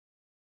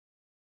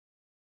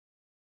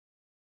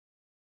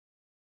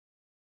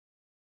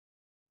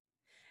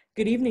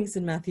Good evening,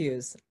 St.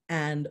 Matthews,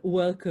 and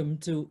welcome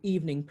to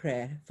evening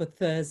prayer for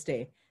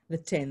Thursday, the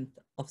 10th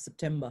of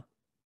September.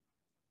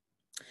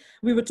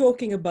 We were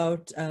talking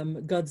about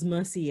God's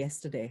mercy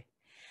yesterday,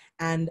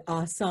 and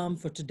our psalm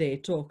for today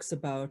talks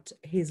about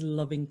his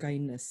loving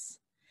kindness.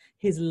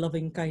 His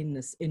loving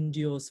kindness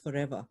endures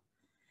forever.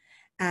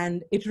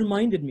 And it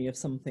reminded me of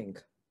something.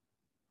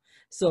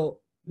 So,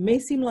 may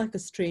seem like a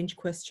strange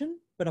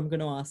question, but I'm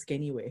going to ask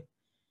anyway.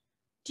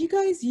 Do you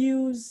guys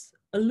use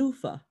a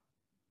loofah?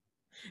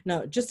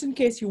 Now, just in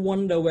case you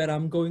wonder where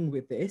I'm going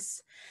with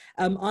this,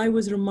 I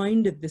was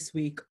reminded this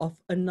week of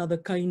another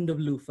kind of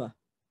loofah.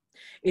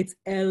 It's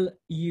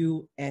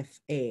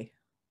LUFA,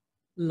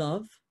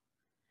 love,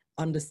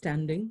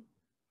 understanding,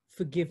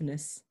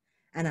 forgiveness,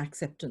 and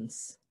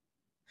acceptance.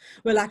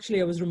 Well,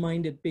 actually, I was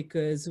reminded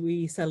because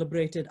we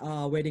celebrated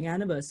our wedding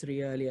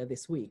anniversary earlier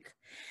this week,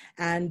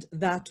 and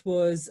that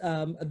was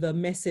the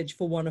message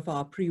for one of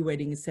our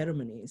pre-wedding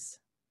ceremonies.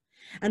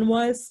 And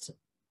whilst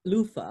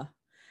loofah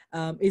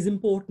is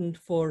important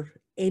for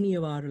any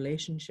of our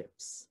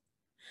relationships,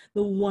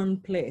 the one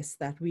place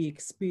that we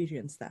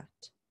experience that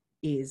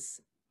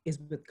is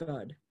with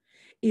God,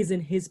 is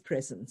in his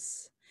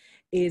presence,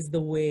 is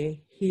the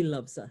way he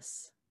loves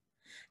us.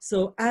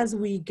 So as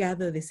we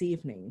gather this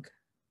evening,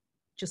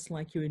 just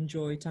like you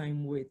enjoy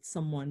time with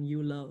someone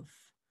you love,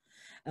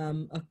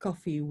 a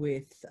coffee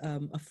with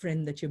a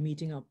friend that you're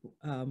meeting up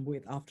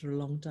with after a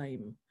long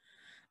time,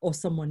 or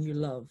someone you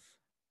love,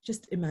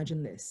 just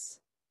imagine this.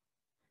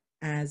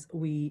 As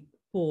we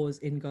pause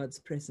in God's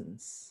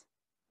presence,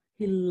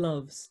 he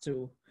loves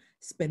to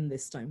spend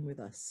this time with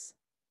us,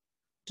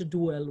 to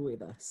dwell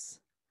with us.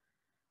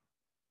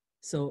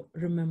 So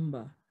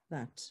remember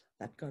that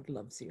God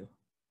loves you.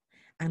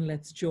 And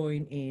let's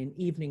join in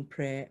evening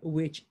prayer,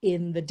 which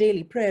in the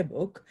daily prayer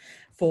book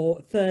for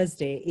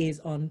Thursday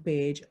is on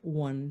page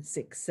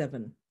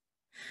 167.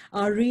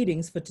 Our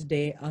readings for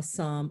today are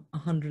Psalm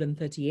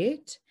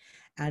 138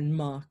 and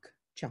Mark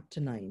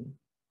chapter 9.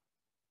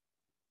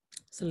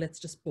 So let's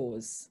just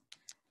pause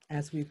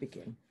as we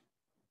begin.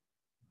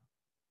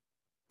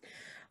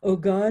 O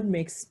God,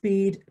 make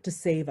speed to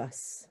save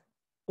us.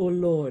 O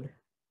Lord,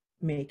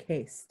 make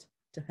haste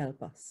to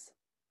help us.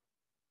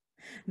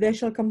 There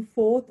shall come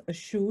forth a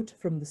shoot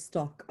from the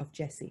stock of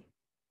Jesse,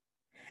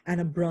 and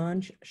a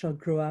branch shall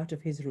grow out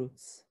of his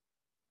roots.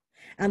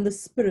 And the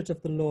Spirit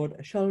of the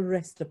Lord shall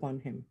rest upon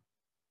him,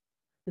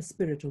 the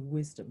Spirit of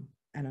wisdom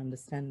and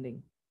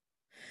understanding,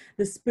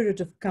 the Spirit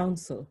of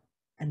counsel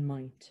and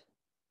might,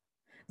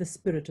 the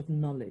Spirit of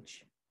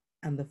knowledge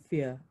and the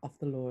fear of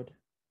the Lord.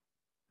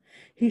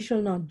 He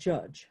shall not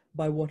judge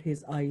by what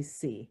his eyes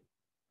see,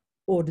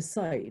 or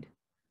decide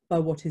by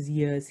what his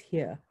ears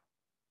hear.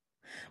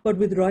 But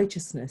with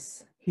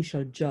righteousness he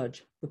shall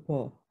judge the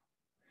poor,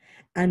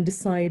 and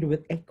decide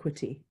with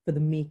equity for the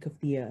meek of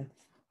the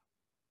earth.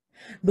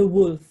 The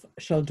wolf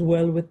shall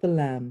dwell with the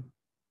lamb,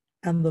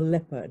 and the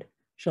leopard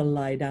shall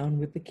lie down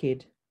with the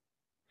kid.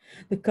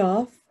 The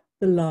calf,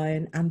 the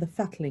lion, and the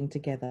fatling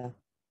together,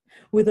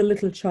 with a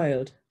little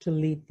child to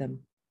lead them.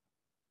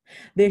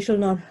 They shall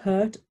not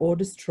hurt or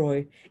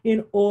destroy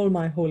in all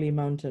my holy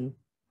mountain,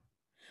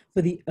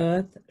 for the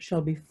earth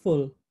shall be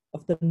full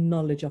of the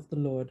knowledge of the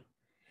Lord,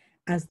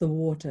 as the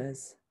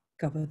waters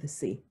cover the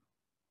sea.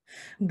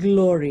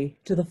 Glory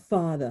to the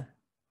Father,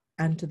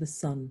 and to the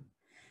Son,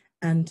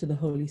 and to the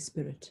Holy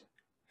Spirit,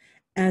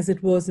 as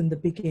it was in the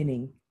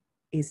beginning,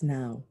 is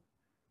now,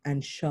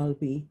 and shall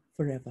be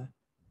forever.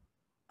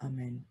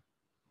 Amen.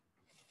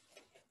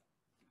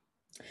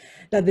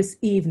 That this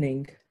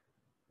evening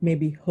may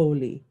be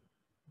holy,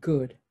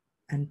 good,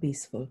 and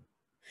peaceful.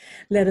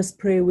 Let us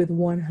pray with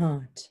one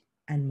heart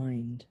and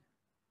mind.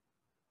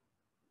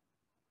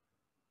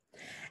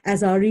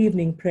 As our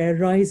evening prayer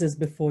rises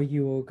before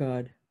you, O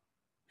God,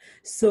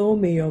 so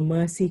may your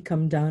mercy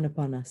come down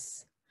upon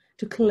us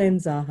to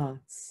cleanse our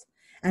hearts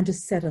and to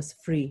set us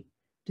free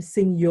to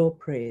sing your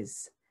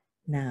praise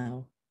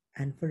now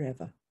and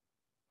forever.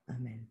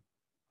 Amen.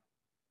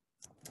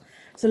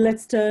 So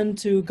let's turn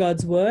to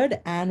God's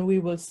word, and we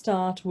will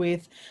start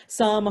with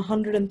Psalm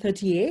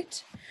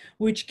 138,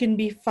 which can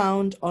be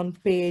found on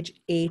page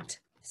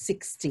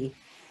 860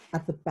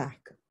 at the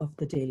back of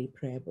the daily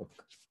prayer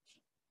book.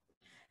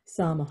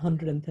 Psalm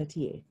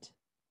 138.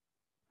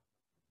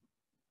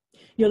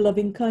 Your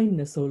loving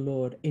kindness, O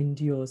Lord,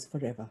 endures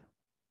forever.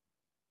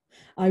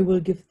 I will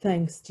give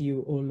thanks to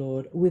you, O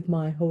Lord, with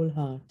my whole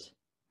heart.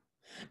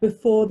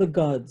 Before the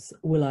gods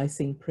will I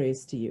sing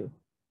praise to you.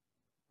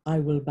 I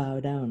will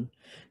bow down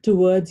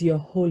towards your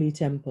holy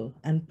temple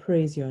and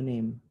praise your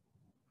name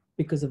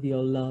because of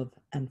your love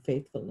and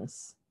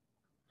faithfulness.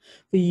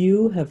 For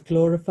you have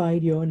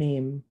glorified your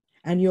name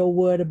and your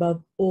word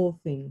above all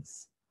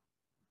things.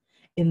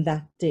 In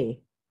that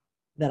day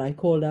that I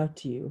called out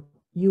to you,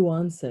 you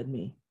answered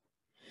me.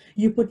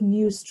 You put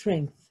new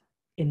strength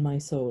in my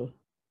soul.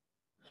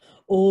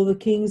 All the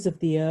kings of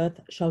the earth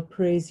shall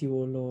praise you, O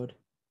Lord,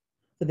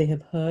 for they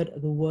have heard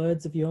the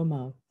words of your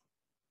mouth.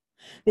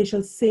 They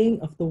shall sing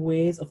of the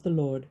ways of the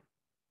Lord,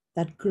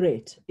 that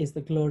great is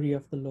the glory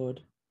of the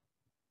Lord.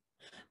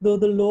 Though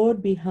the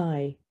Lord be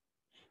high,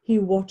 he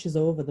watches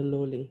over the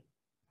lowly.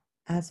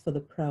 As for the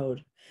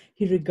proud,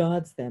 he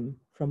regards them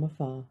from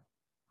afar.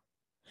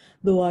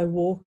 Though I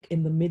walk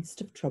in the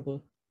midst of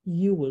trouble,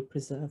 you will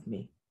preserve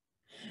me.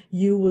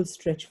 You will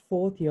stretch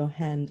forth your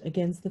hand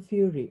against the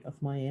fury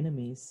of my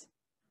enemies.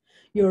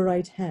 Your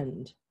right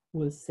hand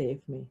will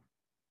save me.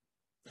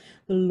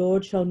 The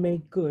Lord shall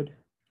make good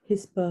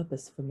his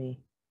purpose for me.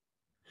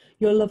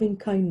 Your loving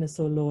kindness,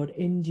 O Lord,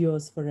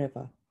 endures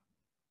forever.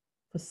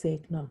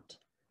 Forsake not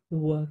the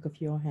work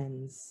of your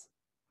hands.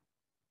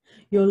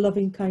 Your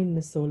loving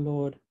kindness, O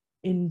Lord,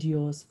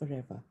 endures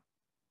forever.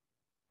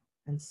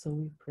 And so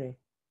we pray.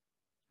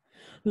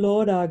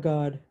 Lord our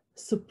God,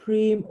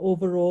 supreme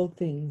over all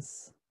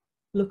things,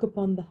 look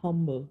upon the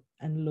humble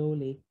and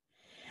lowly,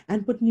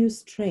 and put new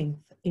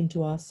strength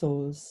into our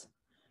souls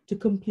to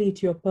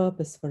complete your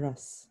purpose for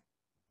us.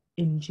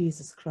 In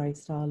Jesus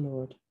Christ our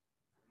Lord.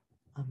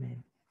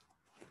 Amen.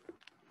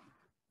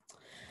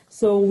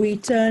 So we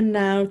turn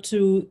now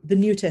to the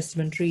New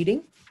Testament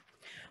reading,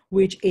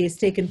 which is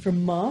taken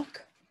from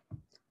Mark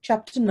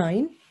chapter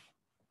 9,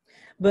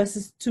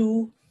 verses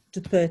 2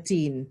 to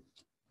 13.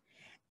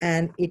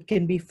 And it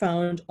can be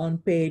found on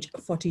page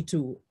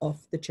 42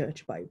 of the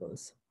Church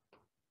Bibles.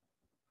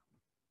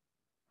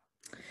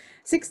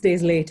 6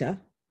 days later,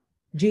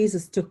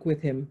 Jesus took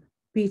with him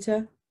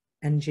Peter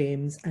and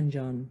James and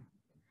John,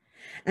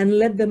 and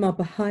led them up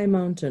a high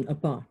mountain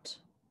apart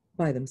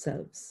by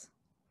themselves.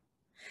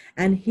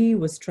 And he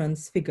was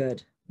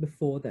transfigured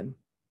before them,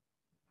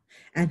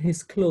 and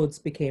his clothes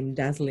became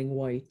dazzling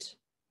white,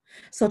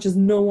 such as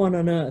no one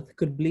on earth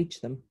could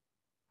bleach them.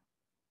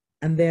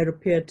 And there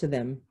appeared to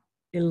them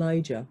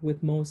Elijah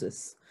with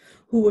Moses,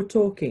 who were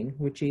talking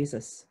with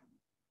Jesus.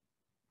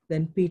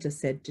 Then Peter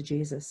said to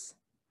Jesus,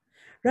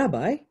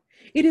 Rabbi,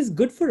 it is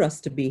good for us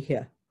to be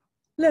here.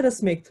 Let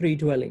us make 3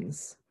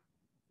 dwellings,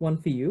 one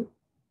for you,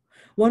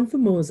 one for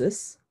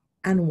Moses,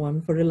 and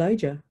one for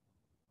Elijah.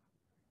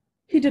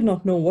 He did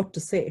not know what to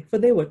say, for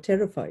they were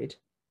terrified.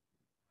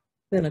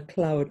 Then a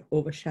cloud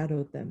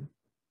overshadowed them,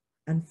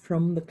 and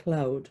from the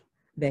cloud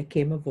there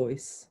came a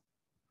voice.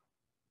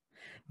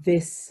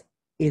 This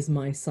is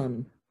my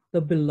son,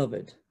 the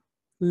beloved.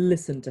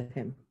 Listen to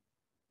him.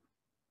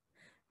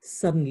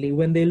 Suddenly,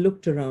 when they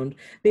looked around,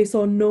 they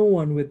saw no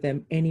one with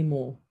them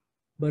anymore,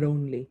 but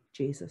only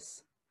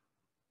Jesus.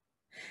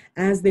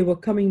 As they were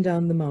coming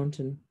down the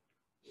mountain,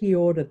 he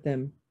ordered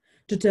them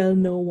to tell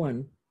no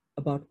one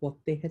about what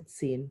they had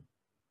seen,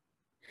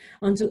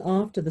 until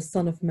after the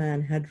Son of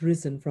Man had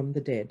risen from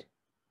the dead.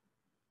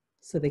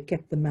 So they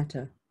kept the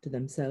matter to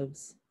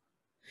themselves,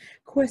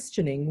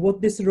 questioning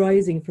what this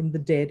rising from the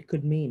dead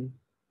could mean.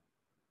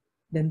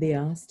 Then they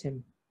asked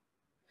him,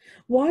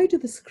 Why do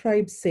the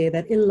scribes say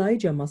that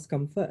Elijah must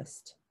come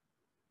first?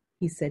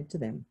 He said to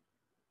them,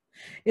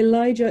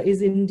 Elijah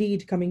is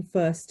indeed coming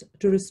first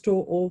to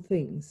restore all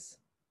things.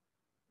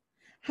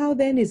 How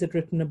then is it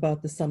written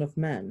about the Son of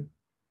Man,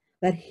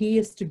 that he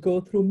is to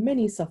go through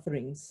many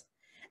sufferings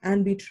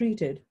and be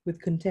treated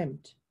with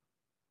contempt?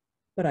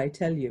 But I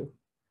tell you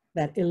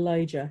that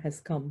Elijah has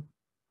come,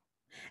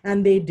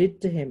 and they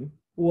did to him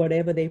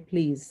whatever they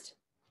pleased,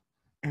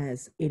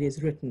 as it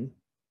is written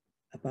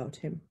about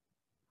him.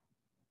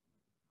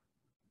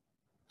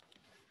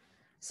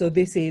 So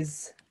this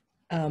is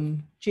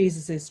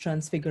Jesus'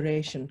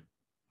 transfiguration.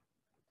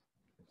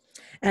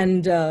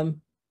 And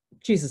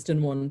Jesus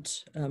didn't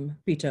want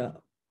Peter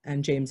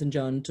and James and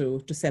John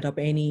to set up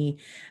any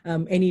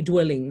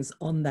dwellings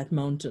on that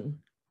mountain.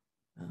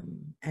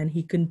 And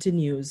he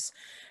continues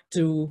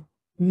to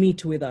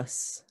meet with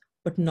us,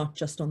 but not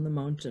just on the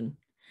mountain.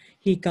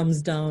 He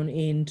comes down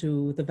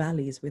into the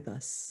valleys with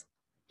us.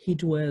 He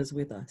dwells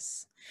with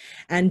us.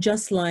 And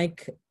just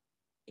like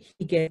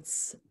he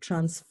gets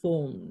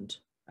transformed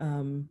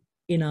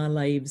in our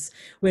lives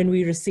when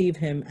we receive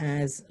him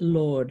as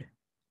Lord,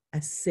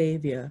 as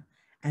Savior,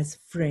 as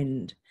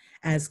friend,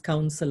 as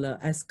counselor,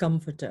 as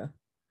comforter,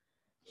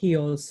 he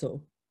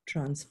also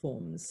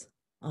transforms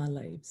our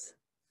lives.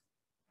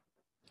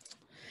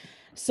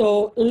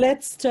 So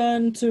let's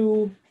turn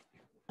to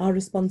our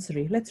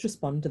responsory. Let's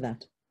respond to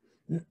that.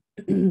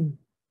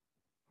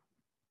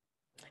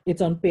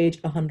 It's on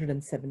page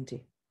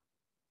 170.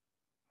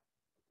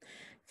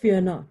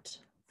 Fear not,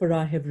 for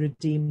I have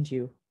redeemed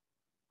you.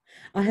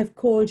 I have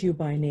called you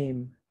by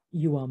name.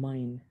 You are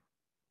mine.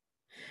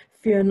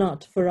 Fear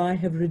not, for I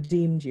have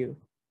redeemed you.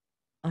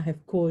 I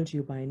have called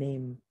you by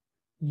name.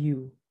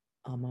 You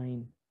are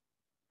mine.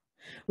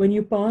 When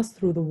you pass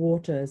through the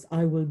waters,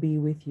 I will be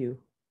with you.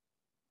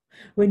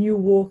 When you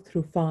walk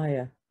through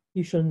fire,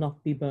 you shall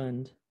not be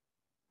burned.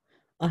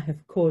 I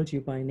have called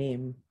you by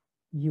name.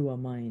 You are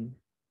mine.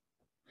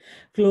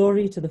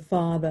 Glory to the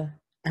Father,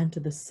 and to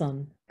the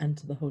Son, and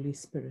to the Holy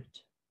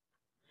Spirit.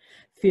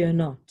 Fear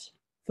not,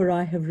 for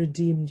I have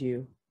redeemed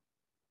you.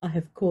 I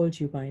have called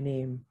you by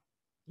name.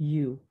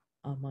 You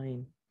are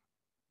mine.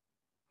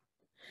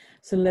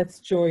 So let's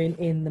join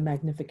in the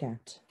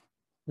Magnificat,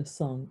 the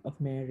Song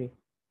of Mary.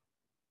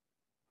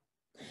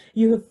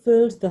 You have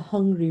filled the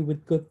hungry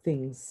with good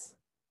things,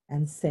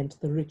 and sent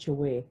the rich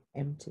away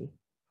empty.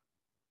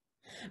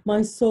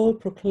 My soul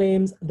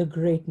proclaims the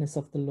greatness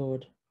of the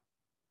Lord.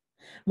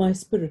 My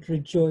spirit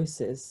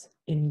rejoices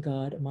in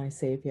God, my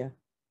Savior.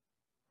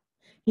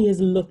 He has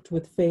looked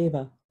with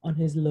favor on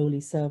his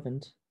lowly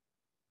servant.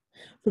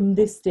 From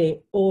this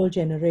day, all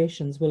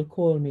generations will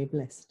call me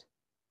blessed.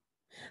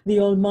 The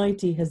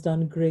Almighty has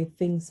done great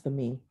things for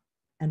me,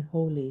 and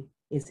holy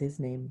is his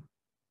name.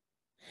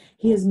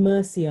 He has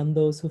mercy on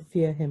those who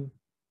fear him,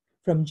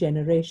 from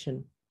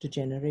generation to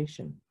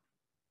generation.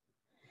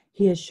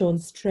 He has shown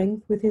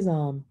strength with his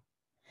arm,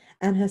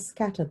 and has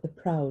scattered the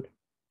proud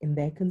in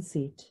their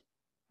conceit,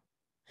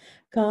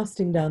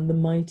 casting down the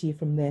mighty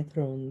from their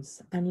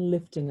thrones, and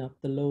lifting up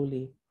the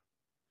lowly.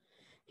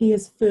 He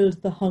has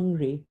filled the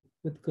hungry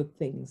with good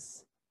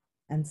things,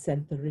 and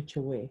sent the rich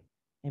away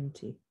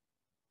empty.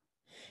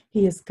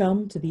 He has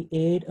come to the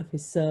aid of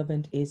his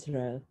servant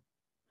Israel,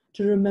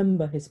 to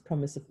remember his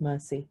promise of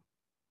mercy,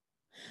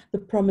 the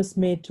promise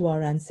made to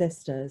our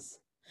ancestors,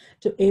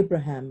 to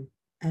Abraham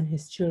and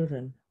his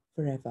children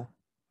forever.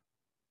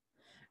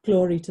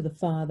 Glory to the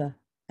Father,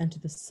 and to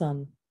the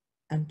Son,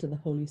 and to the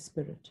Holy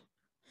Spirit,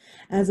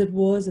 as it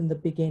was in the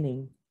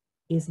beginning,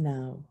 is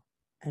now,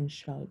 and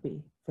shall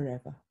be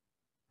forever.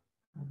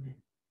 Amen.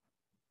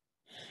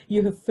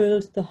 You have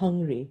filled the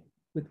hungry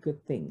with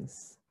good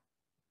things,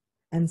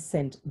 and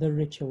sent the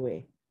rich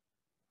away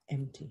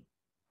empty.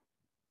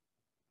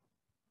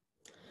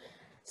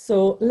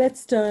 So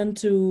let's turn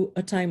to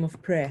a time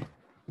of prayer.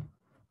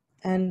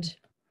 And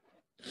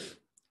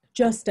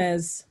just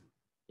as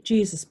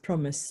Jesus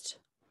promised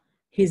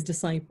his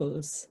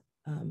disciples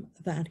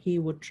that he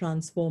would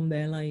transform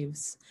their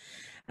lives,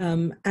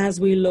 as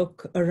we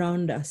look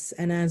around us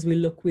and as we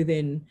look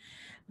within,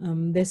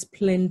 there's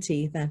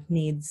plenty that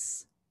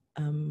needs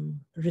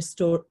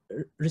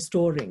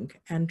restoring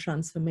and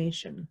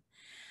transformation.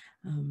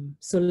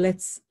 So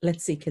let's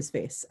seek his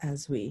face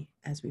as we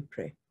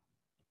pray.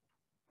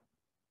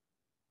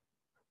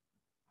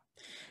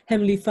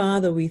 Heavenly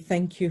Father, we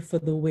thank you for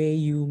the way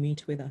you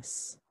meet with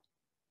us.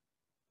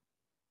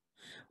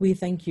 We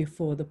thank you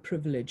for the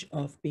privilege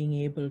of being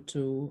able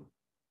to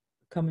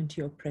come into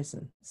your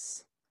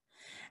presence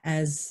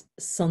as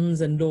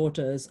sons and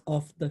daughters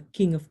of the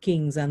King of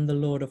Kings and the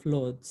Lord of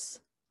Lords.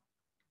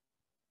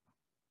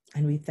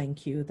 And we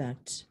thank you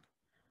that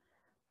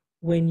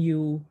when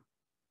you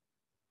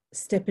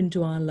step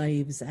into our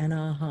lives and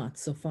our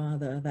hearts, oh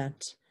Father,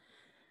 that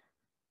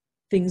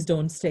things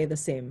don't stay the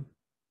same,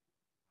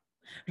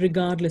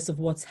 regardless of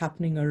what's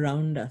happening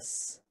around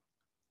us.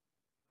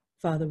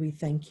 Father, we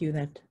thank you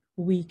that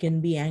we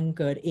can be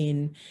anchored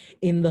in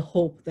the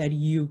hope that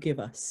you give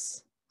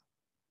us.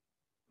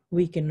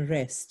 We can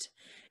rest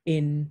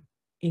in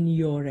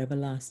your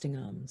everlasting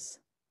arms.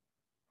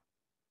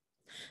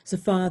 So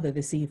Father,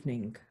 this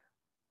evening,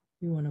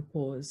 we want to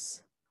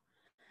pause.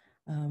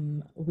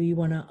 We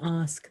want to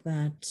ask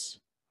that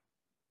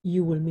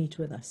you will meet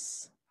with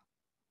us,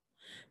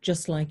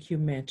 just like you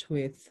met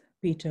with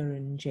Peter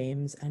and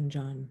James and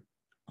John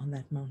on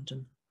that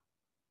mountain.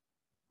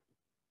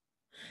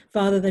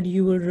 Father, that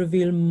you will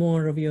reveal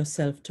more of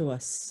yourself to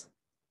us,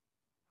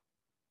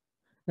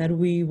 that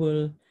we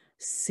will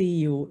see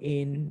you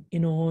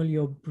in all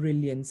your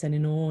brilliance and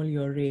in all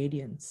your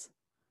radiance.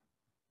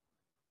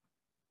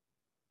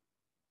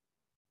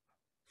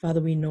 Father,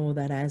 we know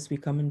that as we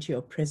come into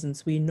your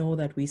presence, we know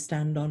that we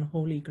stand on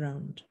holy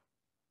ground.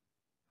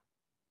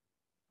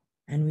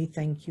 And we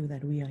thank you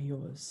that we are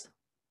yours.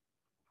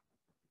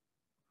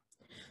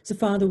 So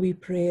Father, we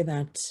pray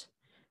that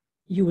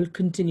you will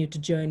continue to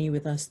journey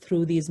with us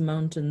through these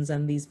mountains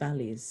and these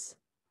valleys.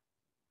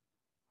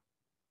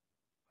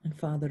 And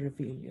Father,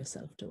 reveal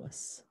yourself to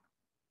us.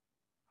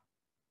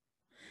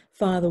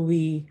 Father,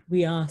 we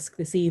ask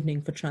this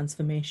evening for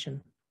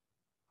transformation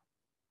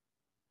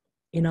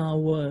in our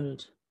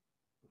world,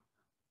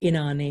 in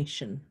our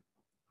nation,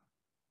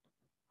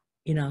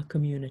 in our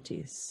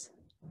communities.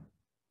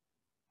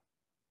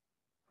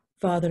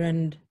 Father,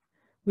 and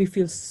we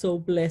feel so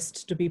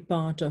blessed to be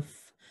part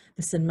of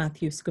the St.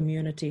 Matthew's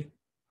community.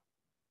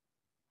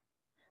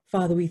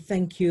 Father, we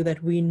thank you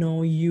that we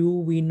know you,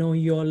 we know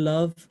your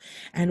love,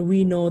 and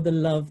we know the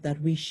love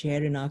that we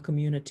share in our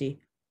community.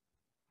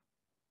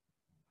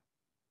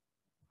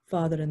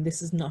 Father, and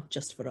this is not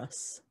just for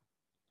us.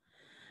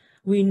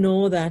 We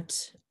know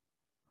that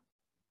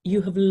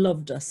you have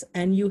loved us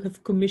and you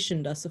have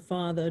commissioned us,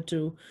 Father,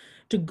 to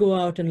go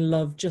out and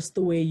love just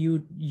the way you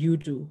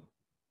do.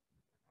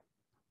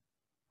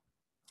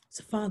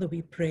 So Father,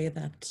 we pray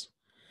that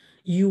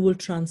you will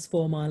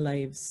transform our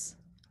lives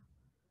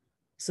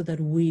so that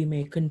we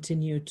may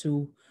continue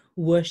to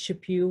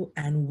worship you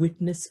and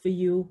witness for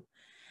you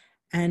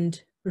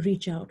and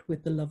reach out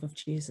with the love of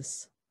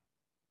Jesus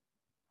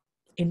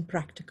in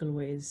practical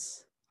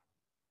ways,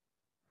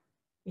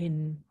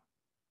 in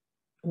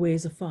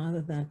ways, of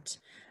Father, that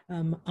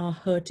our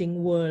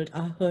hurting world,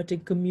 our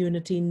hurting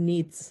community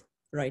needs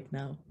right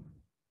now.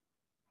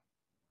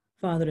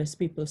 Father, as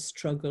people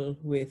struggle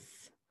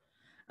with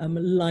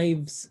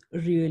lives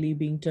really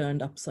being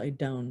turned upside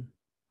down,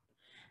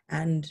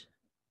 and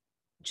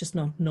just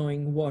not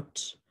knowing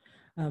what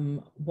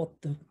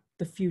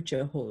the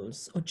future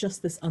holds, or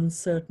just this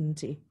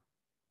uncertainty.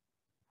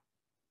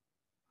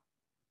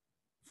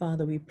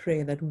 Father, we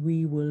pray that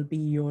we will be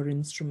your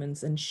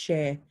instruments and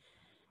share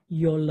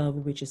your love,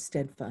 which is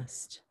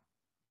steadfast.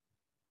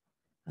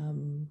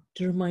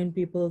 To remind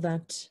people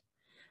that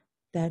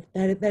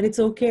it's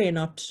okay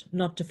not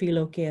to feel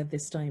okay at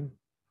this time,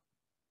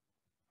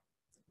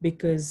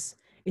 because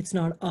it's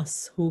not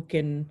us who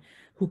can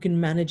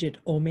manage it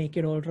or make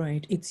it all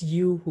right. It's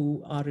you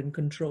who are in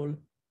control.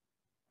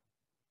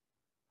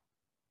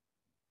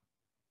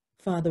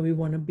 Father, we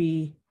want to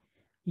be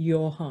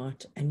your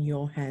heart and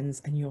your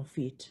hands and your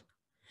feet.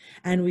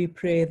 And we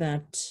pray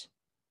that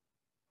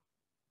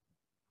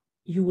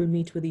you will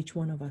meet with each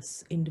one of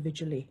us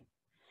individually,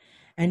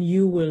 and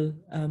you will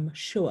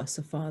show us,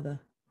 Father,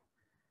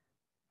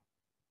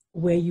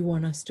 where you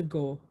want us to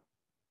go,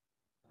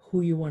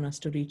 who you want us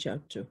to reach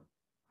out to,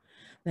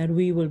 that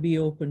we will be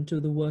open to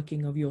the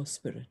working of your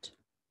Spirit.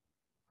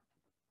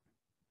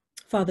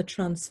 Father,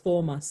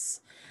 transform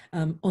us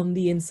on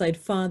the inside.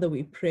 Father,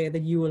 we pray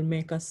that you will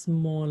make us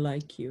more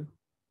like you.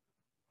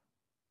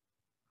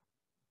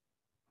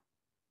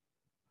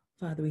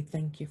 Father, we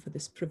thank you for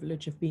this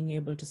privilege of being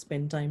able to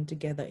spend time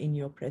together in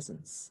your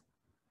presence.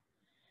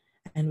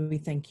 And we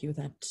thank you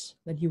that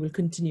you will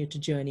continue to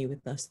journey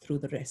with us through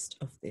the rest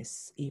of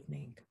this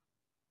evening.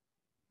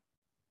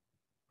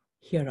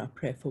 Hear our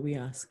prayer, for we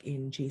ask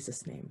in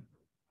Jesus' name.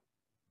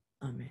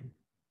 Amen.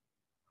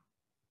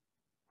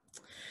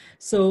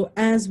 So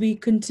as we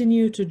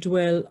continue to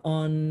dwell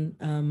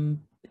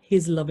on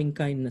his loving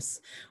kindness,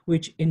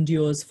 which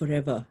endures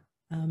forever,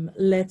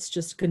 let's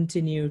just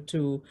continue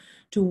to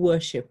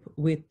worship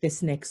with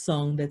this next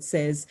song that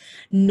says,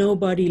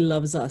 nobody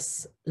loves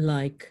us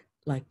like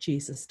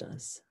Jesus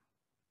does.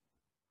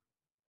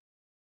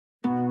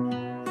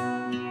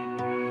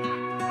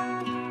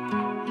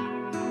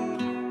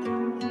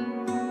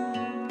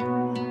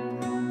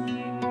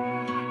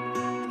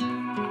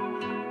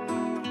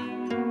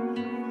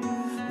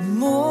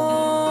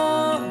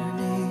 Morning,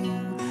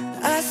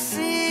 I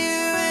see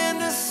you in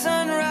the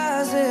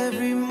sunrise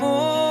every morning.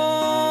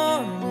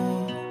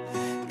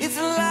 It's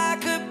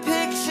like a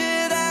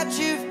picture that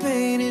you've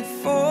painted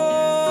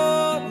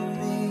for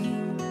me,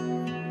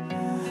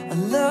 a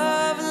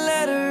love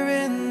letter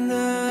in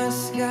the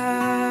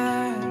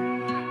sky.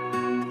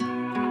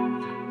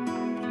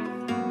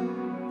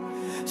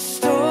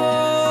 Story,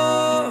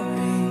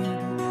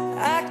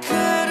 I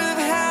could have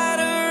had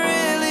a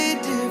really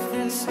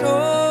different story.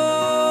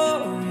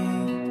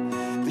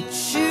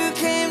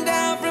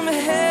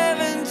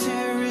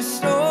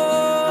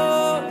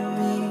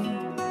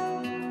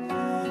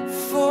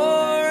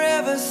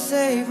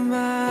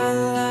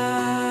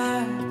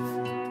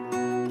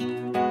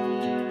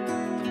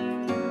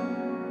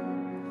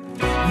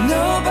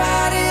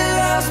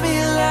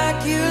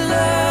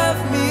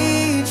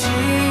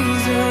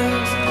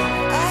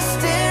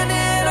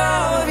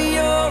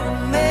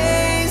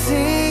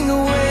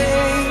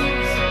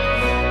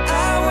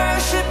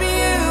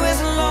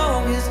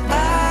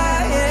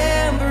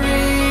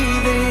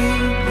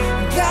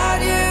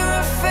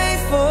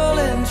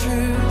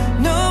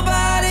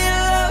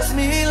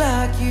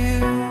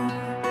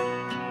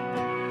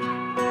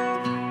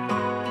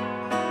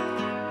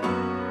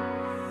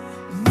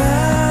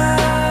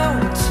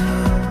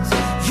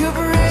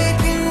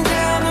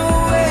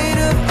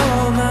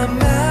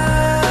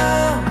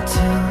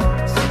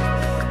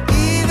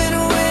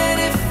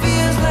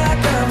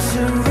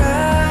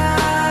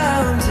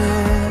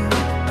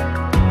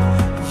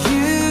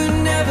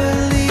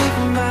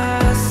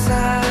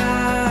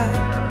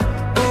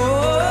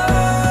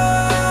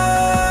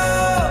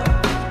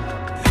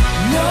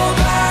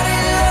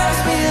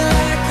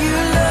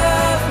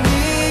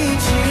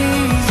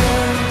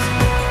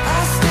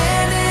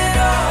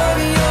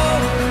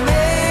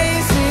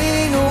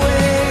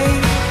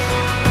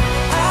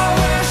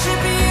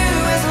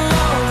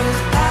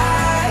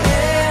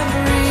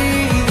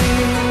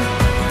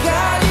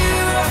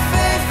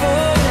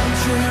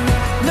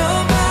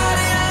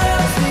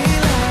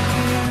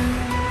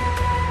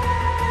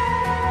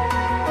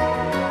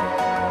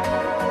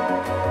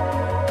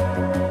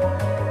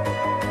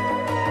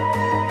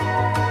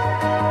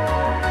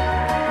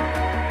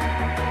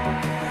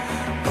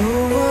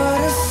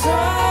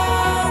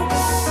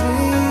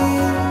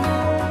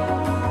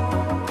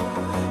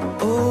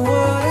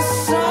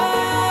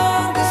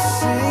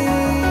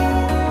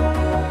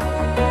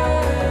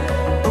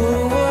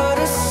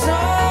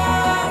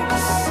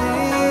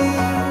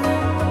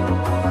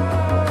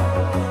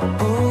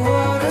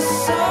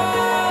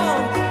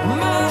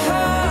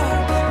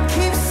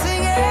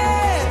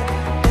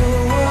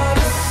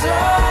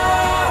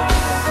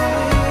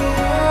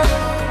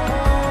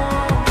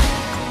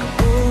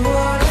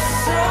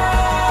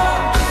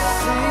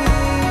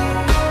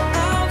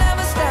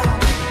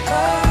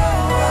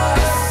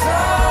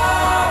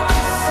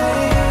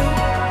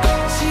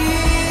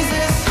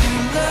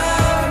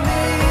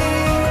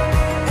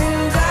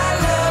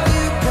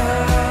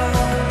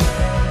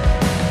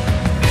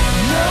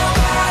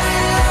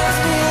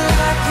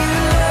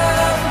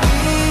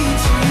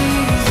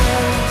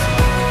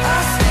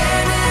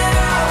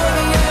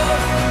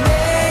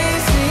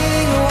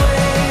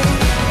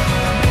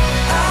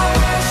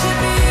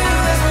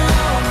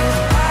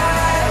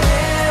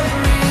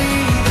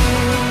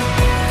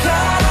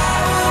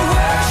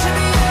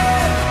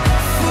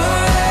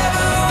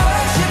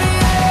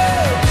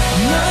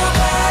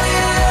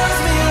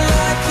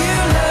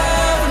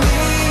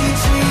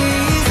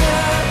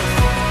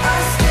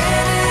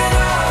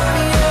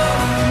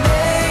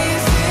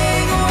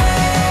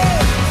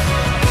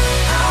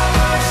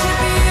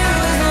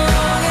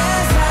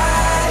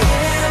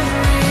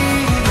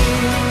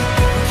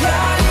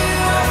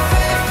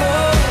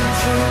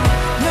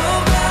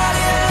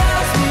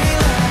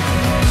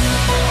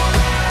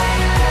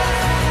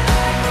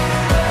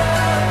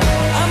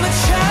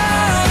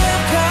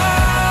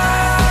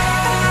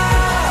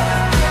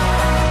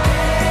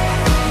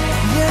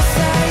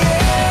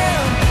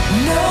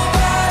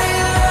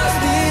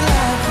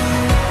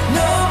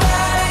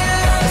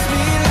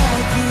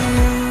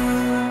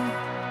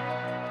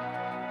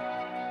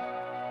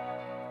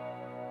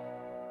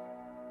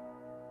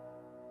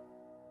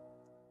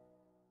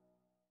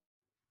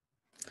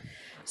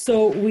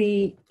 So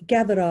we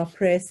gather our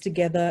prayers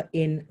together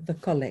in the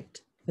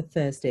collect for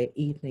Thursday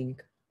evening.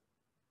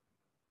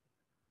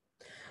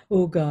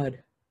 O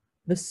God,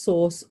 the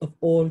source of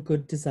all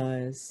good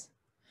desires,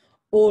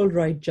 all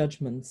right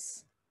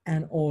judgments,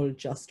 and all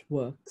just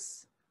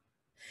works,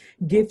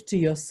 give to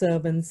your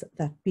servants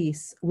that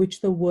peace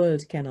which the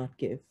world cannot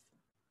give,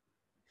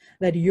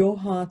 that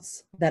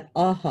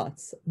our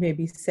hearts may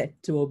be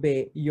set to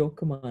obey your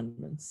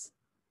commandments,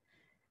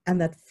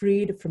 and that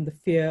freed from the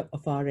fear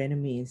of our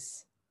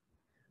enemies,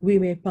 we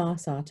may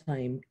pass our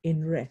time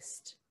in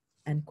rest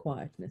and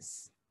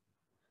quietness.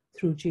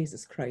 Through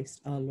Jesus Christ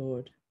our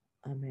Lord.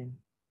 Amen.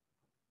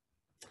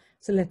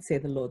 So let's say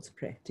the Lord's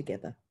Prayer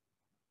together.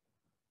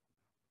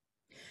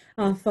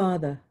 Our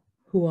Father,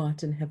 who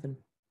art in heaven,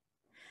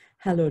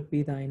 hallowed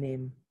be thy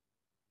name.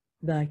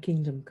 Thy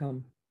kingdom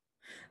come,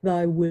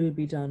 thy will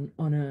be done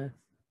on earth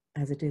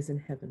as it is in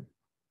heaven.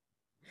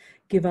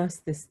 Give us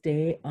this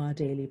day our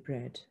daily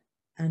bread,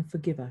 and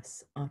forgive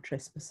us our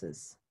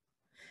trespasses,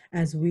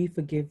 as we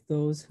forgive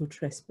those who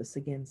trespass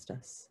against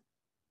us.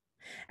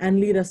 And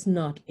lead us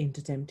not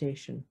into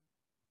temptation,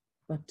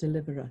 but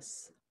deliver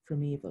us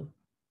from evil.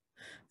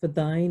 For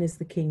thine is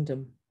the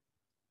kingdom,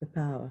 the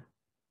power,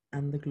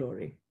 and the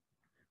glory,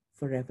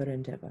 forever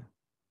and ever.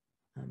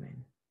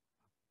 Amen.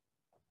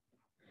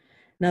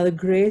 Now the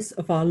grace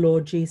of our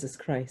Lord Jesus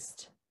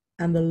Christ,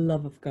 and the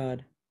love of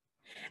God,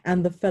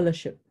 and the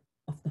fellowship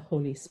of the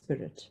Holy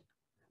Spirit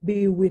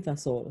be with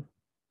us all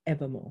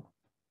evermore.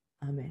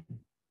 Amen.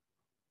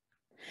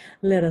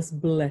 Let us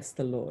bless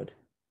the Lord.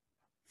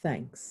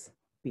 Thanks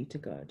be to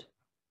God.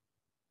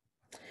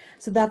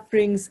 So that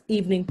brings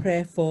evening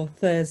prayer for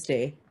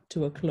Thursday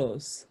to a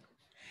close.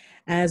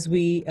 As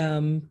we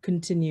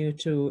continue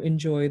to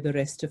enjoy the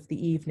rest of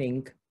the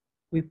evening,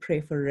 we pray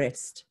for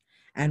rest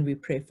and we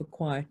pray for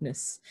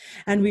quietness,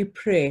 and we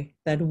pray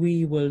that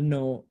we will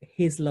know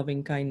his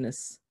loving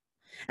kindness.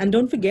 And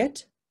don't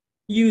forget,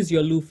 use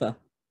your loofah: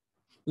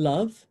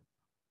 love,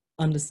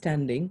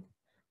 understanding,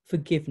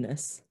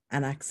 forgiveness,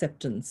 and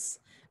acceptance,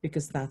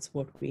 because that's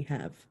what we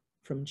have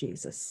from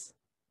Jesus.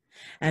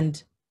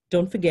 And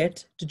don't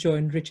forget to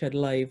join Richard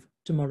live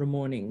tomorrow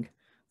morning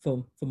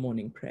for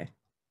morning prayer.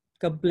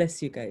 God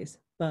bless you guys.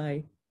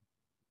 Bye.